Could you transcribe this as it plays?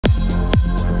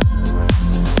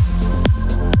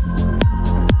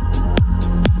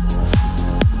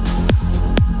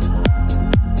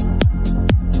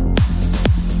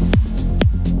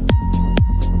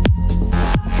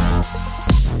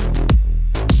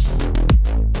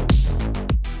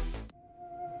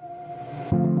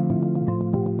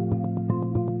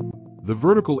The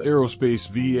Vertical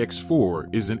Aerospace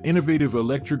VX4 is an innovative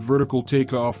electric vertical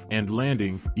takeoff and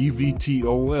landing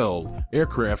 (eVTOL)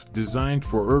 aircraft designed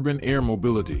for urban air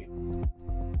mobility.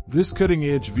 This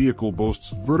cutting-edge vehicle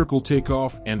boasts vertical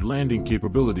takeoff and landing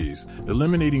capabilities,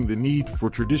 eliminating the need for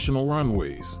traditional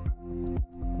runways.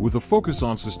 With a focus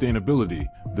on sustainability,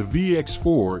 the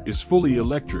VX4 is fully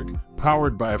electric,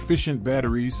 powered by efficient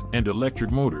batteries and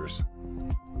electric motors.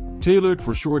 Tailored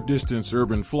for short-distance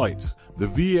urban flights, the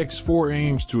VX4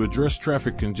 aims to address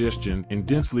traffic congestion in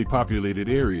densely populated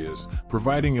areas,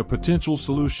 providing a potential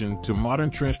solution to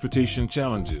modern transportation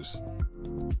challenges.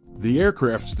 The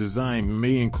aircraft's design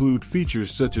may include features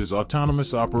such as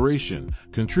autonomous operation,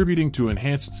 contributing to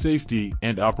enhanced safety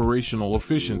and operational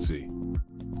efficiency.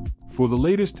 For the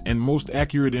latest and most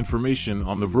accurate information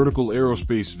on the Vertical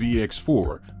Aerospace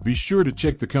VX4, be sure to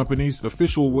check the company's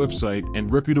official website and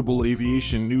reputable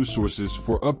aviation news sources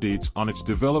for updates on its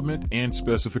development and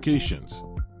specifications.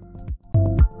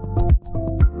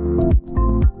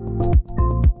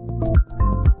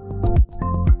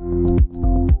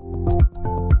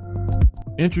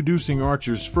 Introducing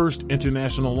Archer's first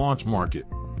international launch market.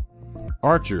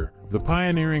 Archer, the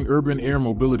pioneering urban air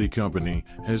mobility company,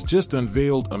 has just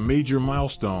unveiled a major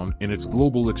milestone in its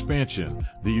global expansion,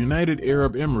 the United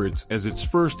Arab Emirates as its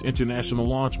first international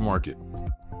launch market.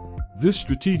 This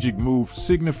strategic move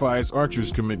signifies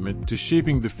Archer's commitment to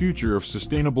shaping the future of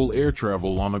sustainable air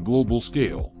travel on a global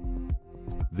scale.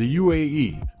 The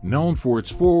UAE, known for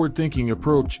its forward-thinking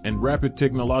approach and rapid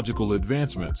technological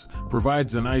advancements,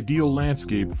 provides an ideal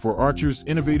landscape for Archer's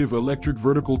innovative electric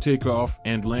vertical takeoff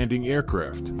and landing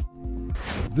aircraft.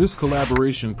 This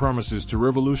collaboration promises to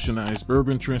revolutionize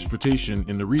urban transportation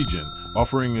in the region,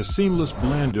 offering a seamless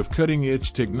blend of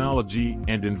cutting-edge technology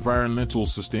and environmental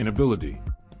sustainability.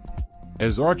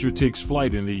 As Archer takes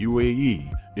flight in the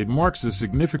UAE, it marks a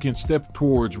significant step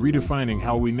towards redefining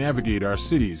how we navigate our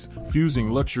cities,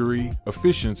 fusing luxury,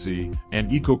 efficiency,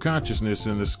 and eco-consciousness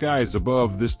in the skies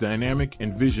above this dynamic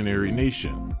and visionary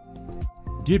nation.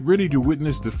 Get ready to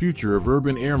witness the future of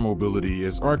urban air mobility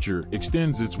as Archer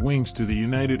extends its wings to the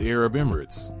United Arab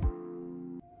Emirates.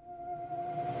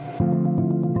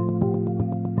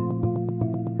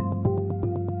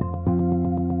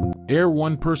 Air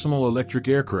One Personal Electric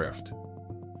Aircraft.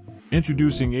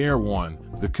 Introducing Air One,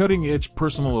 the cutting-edge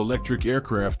personal electric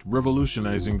aircraft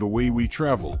revolutionizing the way we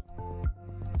travel.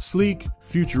 Sleek,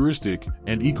 futuristic,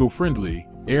 and eco-friendly,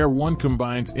 Air One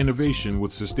combines innovation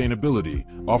with sustainability,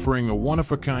 offering a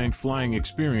one-of-a-kind flying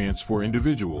experience for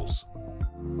individuals.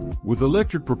 With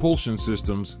electric propulsion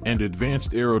systems and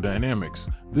advanced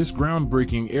aerodynamics, this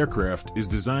groundbreaking aircraft is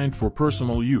designed for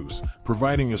personal use,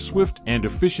 providing a swift and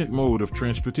efficient mode of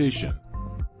transportation.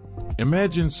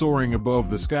 Imagine soaring above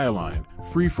the skyline,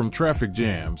 free from traffic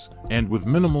jams, and with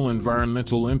minimal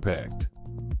environmental impact.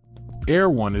 Air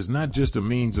One is not just a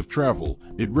means of travel,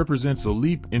 it represents a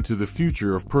leap into the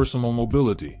future of personal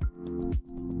mobility.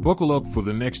 Buckle up for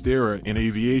the next era in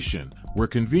aviation, where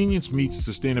convenience meets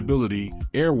sustainability.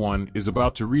 Air One is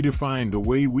about to redefine the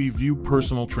way we view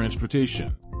personal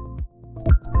transportation.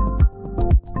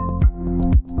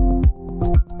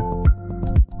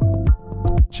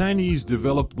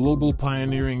 Chinese-developed global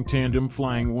pioneering tandem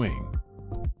flying wing.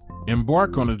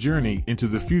 Embark on a journey into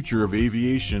the future of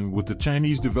aviation with the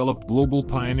Chinese-developed global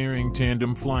pioneering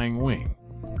tandem flying wing.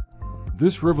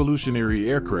 This revolutionary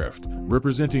aircraft,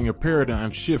 representing a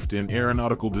paradigm shift in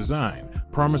aeronautical design,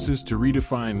 promises to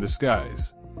redefine the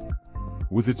skies.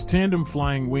 With its tandem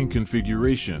flying wing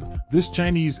configuration, this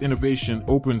Chinese innovation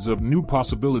opens up new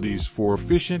possibilities for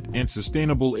efficient and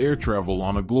sustainable air travel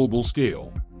on a global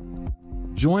scale.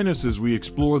 Join us as we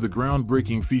explore the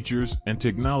groundbreaking features and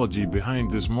technology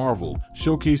behind this marvel,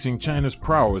 showcasing China's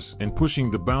prowess and pushing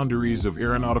the boundaries of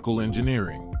aeronautical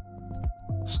engineering.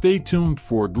 Stay tuned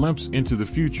for a glimpse into the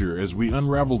future as we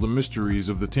unravel the mysteries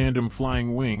of the tandem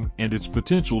flying wing and its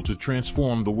potential to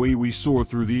transform the way we soar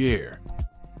through the air.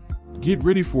 Get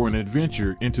ready for an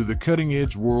adventure into the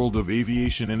cutting-edge world of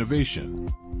aviation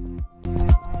innovation.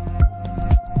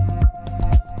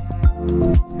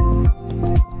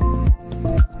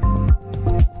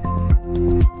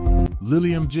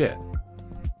 Lilium Jet.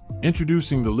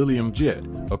 Introducing the Lilium Jet,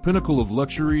 a pinnacle of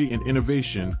luxury and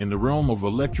innovation in the realm of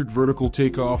electric vertical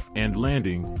takeoff and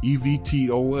landing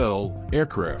 (eVTOL)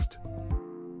 aircraft.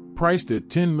 Priced at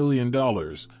 $10 million,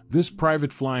 this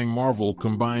private flying marvel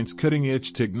combines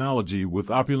cutting-edge technology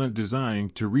with opulent design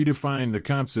to redefine the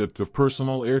concept of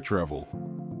personal air travel.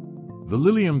 The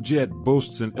Lilium Jet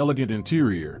boasts an elegant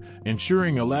interior,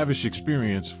 ensuring a lavish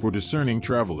experience for discerning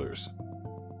travelers.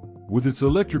 With its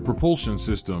electric propulsion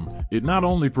system, it not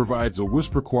only provides a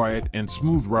whisper-quiet and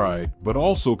smooth ride, but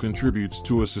also contributes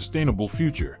to a sustainable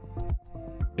future.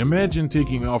 Imagine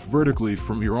taking off vertically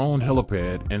from your own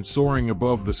helipad and soaring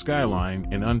above the skyline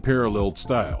in unparalleled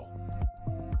style.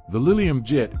 The Lilium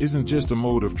Jet isn't just a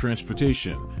mode of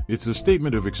transportation, it's a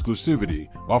statement of exclusivity,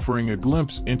 offering a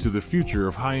glimpse into the future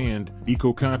of high-end,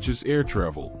 eco-conscious air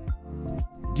travel.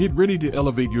 Get ready to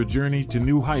elevate your journey to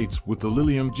new heights with the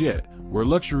Lilium Jet, where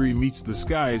luxury meets the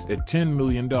skies at $10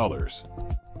 million.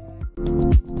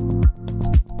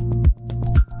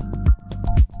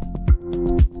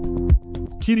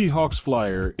 Kitty Hawk's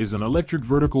Flyer is an electric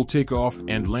vertical takeoff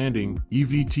and landing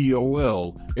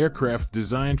 (eVTOL) aircraft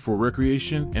designed for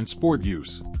recreation and sport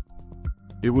use.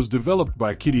 It was developed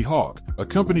by Kitty Hawk, a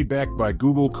company backed by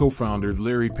Google co-founder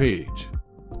Larry Page.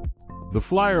 The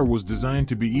Flyer was designed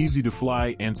to be easy to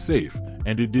fly and safe,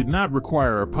 and it did not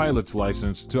require a pilot's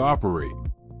license to operate.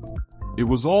 It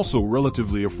was also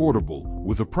relatively affordable,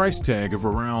 with a price tag of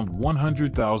around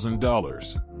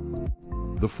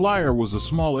 $100,000. The Flyer was a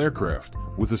small aircraft,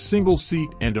 with a single seat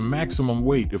and a maximum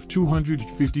weight of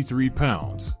 253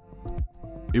 pounds.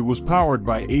 It was powered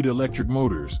by 8 electric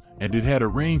motors, and it had a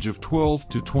range of 12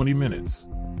 to 20 minutes.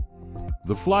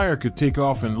 The Flyer could take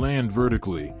off and land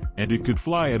vertically, and it could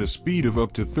fly at a speed of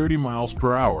up to 30 miles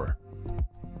per hour.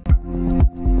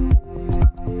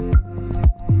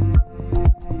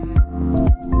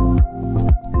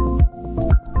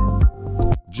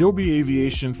 Joby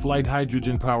Aviation Flight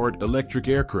Hydrogen-Powered Electric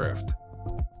Aircraft.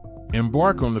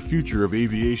 Embark on the future of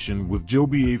aviation with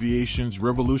Joby Aviation's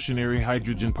revolutionary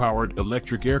hydrogen-powered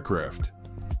electric aircraft.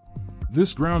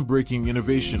 This groundbreaking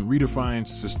innovation redefines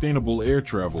sustainable air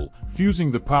travel, fusing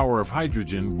the power of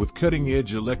hydrogen with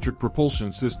cutting-edge electric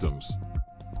propulsion systems.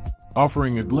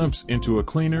 Offering a glimpse into a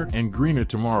cleaner and greener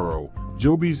tomorrow,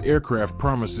 Joby's aircraft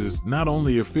promises not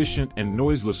only efficient and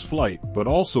noiseless flight, but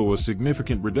also a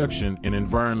significant reduction in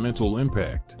environmental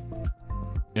impact.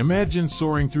 Imagine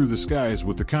soaring through the skies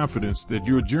with the confidence that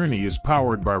your journey is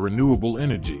powered by renewable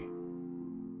energy.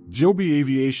 Joby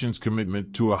Aviation's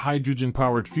commitment to a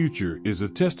hydrogen-powered future is a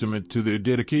testament to their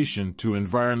dedication to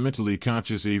environmentally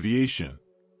conscious aviation.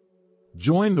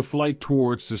 Join the flight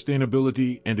towards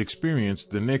sustainability and experience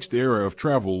the next era of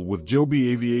travel with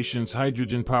Joby Aviation's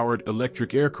hydrogen-powered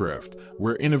electric aircraft,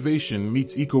 where innovation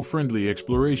meets eco-friendly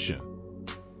exploration.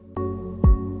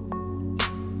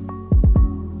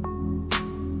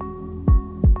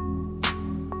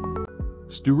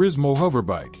 Xturismo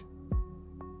Hoverbike.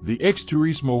 The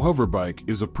Xturismo Hoverbike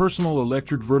is a personal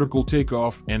electric vertical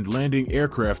takeoff and landing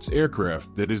aircraft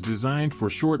that is designed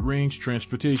for short-range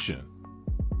transportation.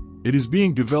 It is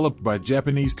being developed by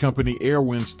Japanese company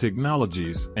Airwinds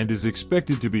Technologies and is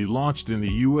expected to be launched in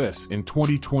the US in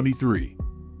 2023.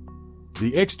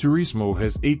 The Xturismo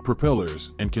has 8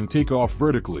 propellers and can take off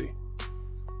vertically.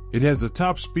 It has a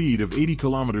top speed of 80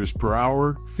 km per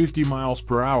hour, 50 miles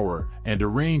per hour, and a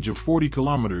range of 40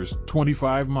 kilometers,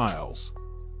 25 miles.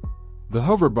 The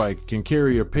hoverbike can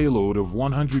carry a payload of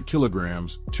 100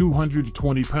 kilograms,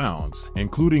 220 pounds,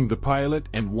 including the pilot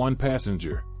and 1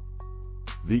 passenger.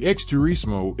 The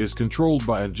Xturismo is controlled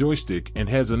by a joystick and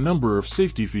has a number of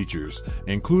safety features,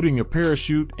 including a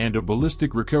parachute and a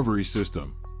ballistic recovery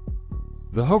system.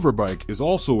 The hoverbike is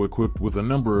also equipped with a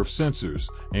number of sensors,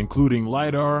 including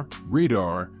LiDAR,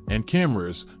 radar, and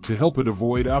cameras, to help it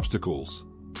avoid obstacles.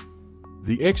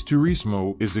 The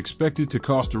Xturismo is expected to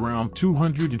cost around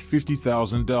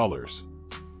 $250,000.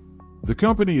 The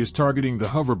company is targeting the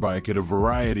hoverbike at a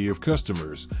variety of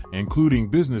customers, including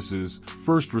businesses,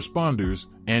 first responders,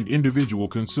 and individual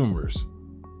consumers.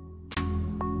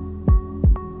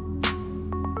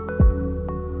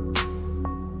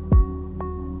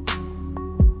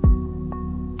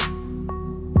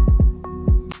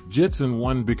 Jetson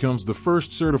One becomes the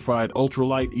first certified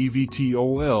ultralight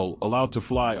eVTOL allowed to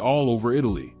fly all over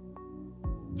Italy.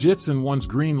 Jetson One's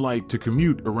green light to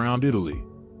commute around Italy.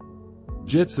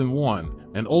 Jetson One,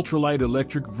 an ultralight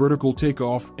electric vertical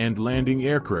takeoff and landing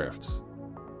aircraft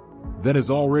that has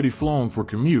already flown for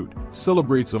commute,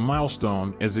 celebrates a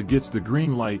milestone as it gets the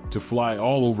green light to fly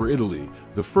all over Italy,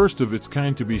 the first of its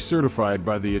kind to be certified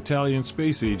by the Italian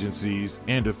space agencies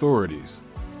and authorities.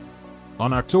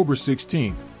 On October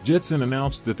 16th, Jetson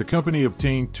announced that the company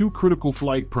obtained 2 critical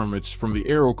flight permits from the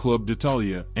Aero Club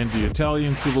d'Italia and the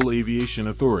Italian Civil Aviation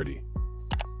Authority.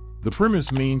 The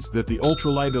premise means that the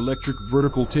ultralight electric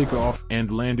vertical takeoff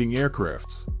and landing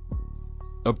aircrafts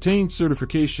obtained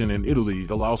certification in Italy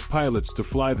allows pilots to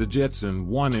fly the Jetson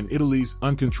One in Italy's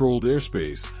uncontrolled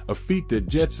airspace, a feat that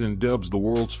Jetson dubs the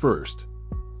world's first.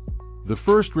 The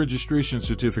first registration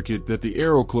certificate that the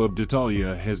Aero Club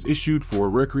d'Italia has issued for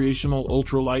recreational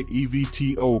ultralight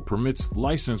eVTOL permits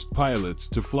licensed pilots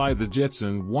to fly the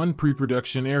Jetson One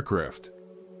pre-production aircraft.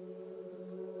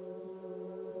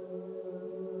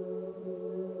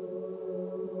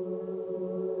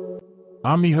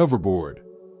 Omni HoverBoard.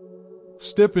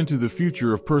 Step into the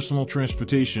future of personal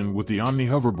transportation with the Omni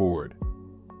HoverBoard.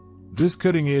 This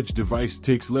cutting-edge device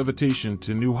takes levitation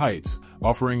to new heights,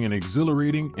 offering an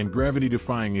exhilarating and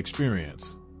gravity-defying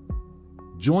experience.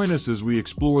 Join us as we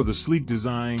explore the sleek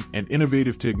design and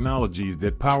innovative technology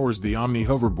that powers the Omni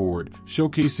HoverBoard,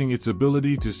 showcasing its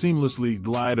ability to seamlessly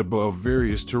glide above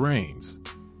various terrains.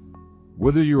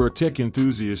 Whether you're a tech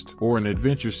enthusiast or an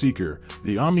adventure seeker,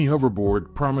 the Omni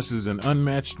HoverBoard promises an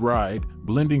unmatched ride,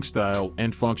 blending style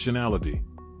and functionality.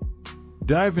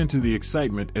 Dive into the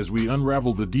excitement as we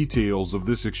unravel the details of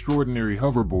this extraordinary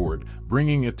hoverboard,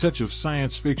 bringing a touch of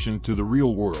science fiction to the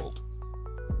real world.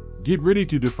 Get ready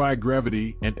to defy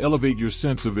gravity and elevate your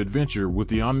sense of adventure with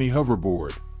the Omni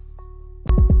HoverBoard.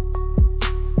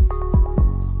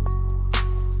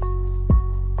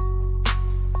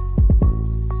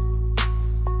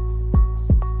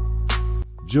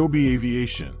 Joby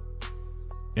Aviation.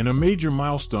 In a major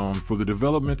milestone for the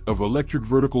development of electric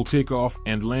vertical takeoff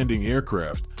and landing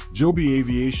aircraft, Joby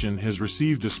Aviation has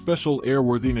received a special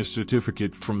airworthiness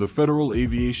certificate from the Federal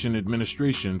Aviation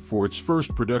Administration for its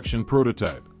first production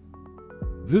prototype.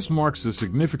 This marks a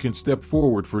significant step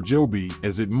forward for Joby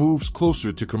as it moves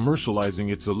closer to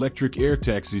commercializing its electric air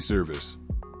taxi service.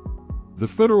 The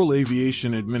Federal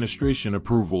Aviation Administration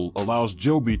approval allows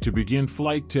Joby to begin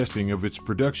flight testing of its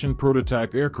production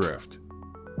prototype aircraft.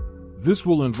 This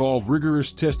will involve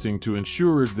rigorous testing to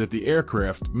ensure that the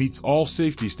aircraft meets all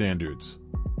safety standards.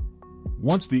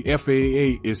 Once the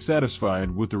FAA is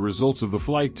satisfied with the results of the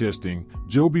flight testing,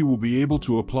 Joby will be able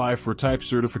to apply for type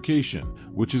certification,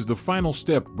 which is the final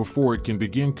step before it can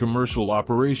begin commercial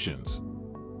operations.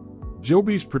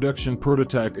 Joby's production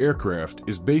prototype aircraft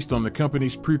is based on the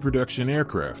company's pre-production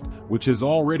aircraft, which has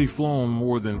already flown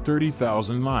more than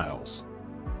 30,000 miles.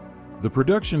 The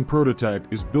production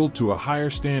prototype is built to a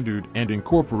higher standard and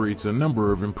incorporates a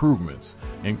number of improvements,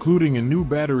 including a new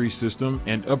battery system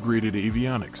and upgraded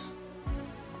avionics.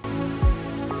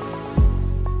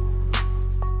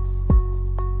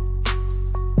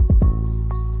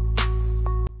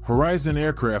 Horizon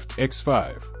Aircraft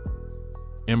X5.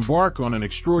 Embark on an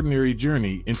extraordinary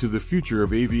journey into the future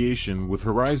of aviation with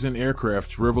Horizon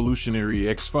Aircraft's revolutionary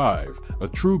X5, a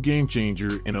true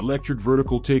game-changer in electric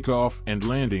vertical takeoff and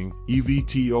landing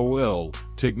 (eVTOL)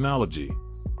 technology.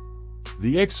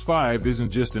 The X5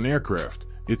 isn't just an aircraft,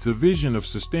 it's a vision of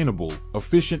sustainable,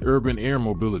 efficient urban air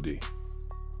mobility.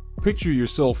 Picture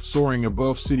yourself soaring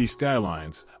above city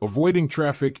skylines, avoiding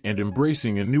traffic and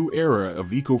embracing a new era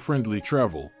of eco-friendly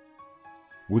travel.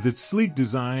 With its sleek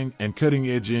design and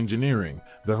cutting-edge engineering,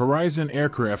 the Horizon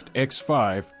Aircraft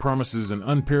X5 promises an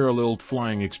unparalleled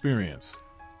flying experience.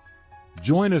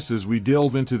 Join us as we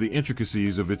delve into the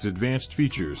intricacies of its advanced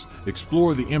features,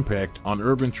 explore the impact on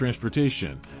urban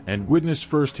transportation, and witness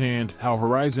firsthand how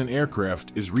Horizon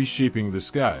Aircraft is reshaping the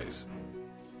skies.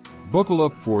 Buckle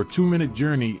up for a 2-minute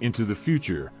journey into the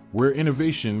future, where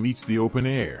innovation meets the open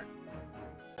air.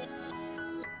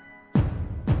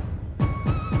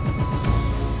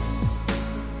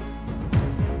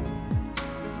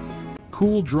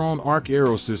 Cool Drone Arc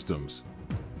Aerosystems.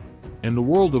 In the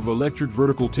world of electric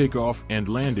vertical takeoff and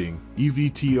landing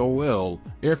 (eVTOL)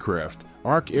 aircraft,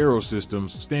 Arc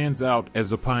Aerosystems stands out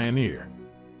as a pioneer.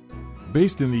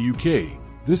 Based in the UK,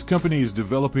 this company is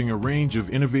developing a range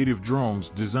of innovative drones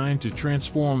designed to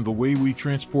transform the way we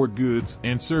transport goods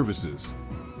and services.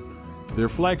 Their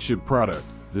flagship product,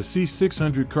 the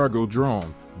C600 cargo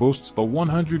drone, boasts a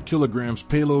 100 kilograms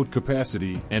payload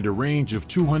capacity and a range of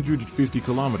 250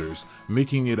 kilometers,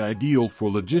 making it ideal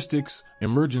for logistics,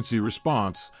 emergency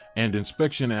response, and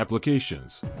inspection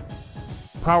applications.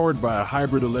 Powered by a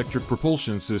hybrid electric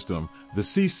propulsion system, the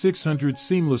C600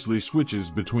 seamlessly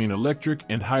switches between electric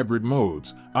and hybrid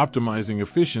modes, optimizing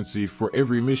efficiency for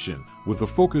every mission, with a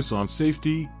focus on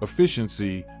safety,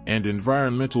 efficiency, and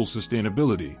environmental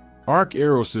sustainability. Arc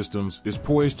Aerosystems is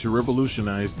poised to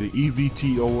revolutionize the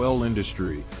eVTOL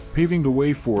industry, paving the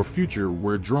way for a future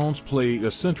where drones play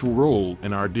a central role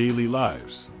in our daily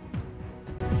lives.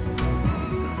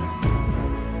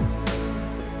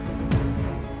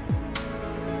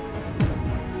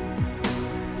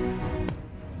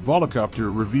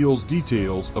 Volocopter reveals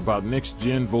details about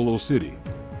next-gen VoloCity.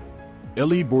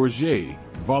 Elie Bourget,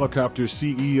 Volocopter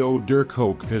CEO Dirk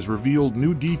Hoek has revealed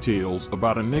new details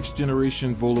about a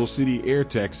next-generation VoloCity air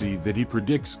taxi that he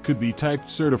predicts could be type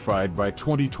certified by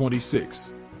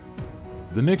 2026.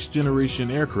 The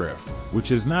next-generation aircraft, which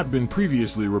has not been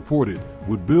previously reported,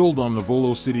 would build on the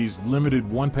VoloCity's limited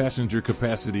one-passenger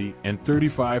capacity and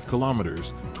 35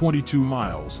 kilometers (22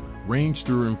 miles) range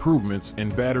through improvements in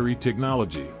battery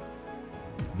technology.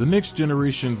 The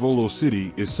next-generation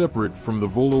VoloCity is separate from the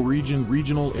VoloRegion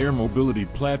regional air mobility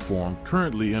platform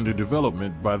currently under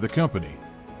development by the company.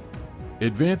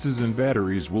 Advances in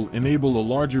batteries will enable a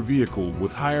larger vehicle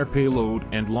with higher payload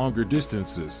and longer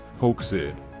distances, Hoek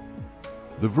said.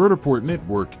 The vertiport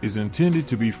network is intended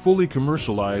to be fully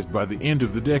commercialized by the end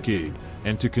of the decade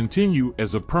and to continue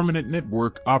as a permanent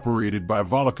network operated by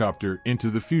Volocopter into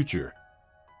the future.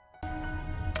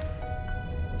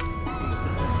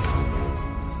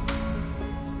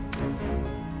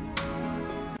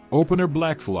 Opener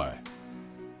BlackFly.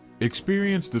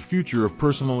 Experience the future of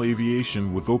personal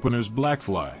aviation with Opener's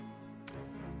BlackFly.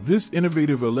 This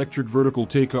innovative electric vertical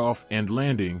takeoff and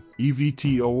landing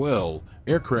 (eVTOL)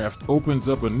 aircraft opens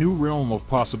up a new realm of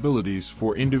possibilities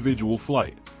for individual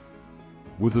flight.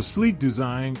 With a sleek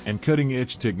design and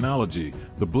cutting-edge technology,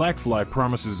 the BlackFly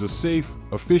promises a safe,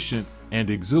 efficient, and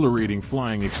exhilarating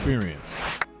flying experience.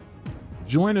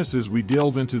 Join us as we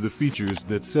delve into the features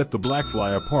that set the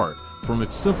BlackFly apart, from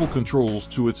its simple controls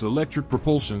to its electric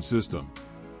propulsion system.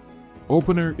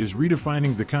 Opener is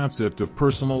redefining the concept of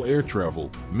personal air travel,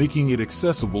 making it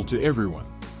accessible to everyone.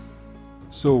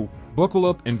 So, buckle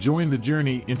up and join the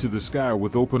journey into the sky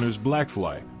with Opener's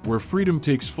BlackFly, where freedom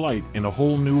takes flight in a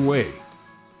whole new way.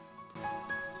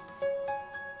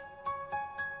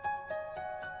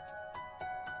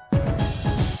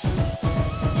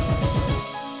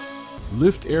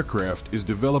 Lift Aircraft is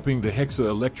developing the Hexa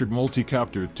electric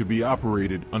multicopter to be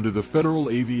operated under the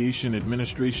Federal Aviation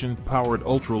Administration-powered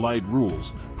ultralight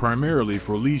rules, primarily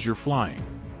for leisure flying.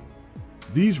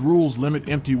 These rules limit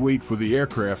empty weight for the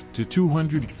aircraft to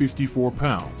 254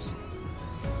 pounds.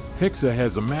 Hexa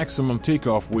has a maximum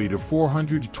takeoff weight of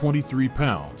 423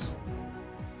 pounds.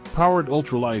 Powered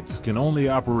ultralights can only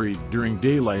operate during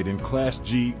daylight in Class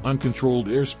G uncontrolled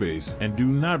airspace and do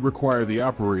not require the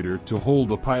operator to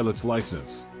hold a pilot's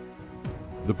license.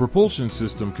 The propulsion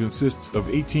system consists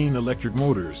of 18 electric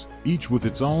motors, each with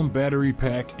its own battery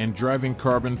pack and driving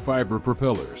carbon fiber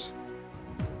propellers.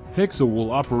 Hexa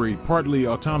will operate partly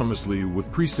autonomously with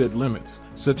preset limits,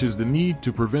 such as the need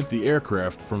to prevent the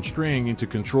aircraft from straying into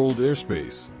controlled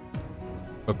airspace.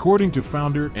 According to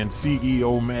founder and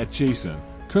CEO Matt Chasen,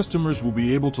 customers will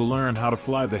be able to learn how to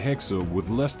fly the Hexa with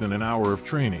less than an hour of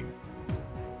training.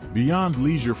 Beyond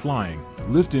leisure flying,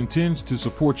 Lyft intends to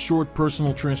support short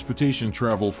personal transportation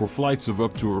travel for flights of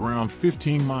up to around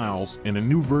 15 miles in a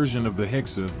new version of the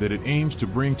Hexa that it aims to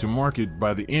bring to market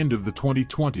by the end of the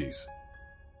 2020s.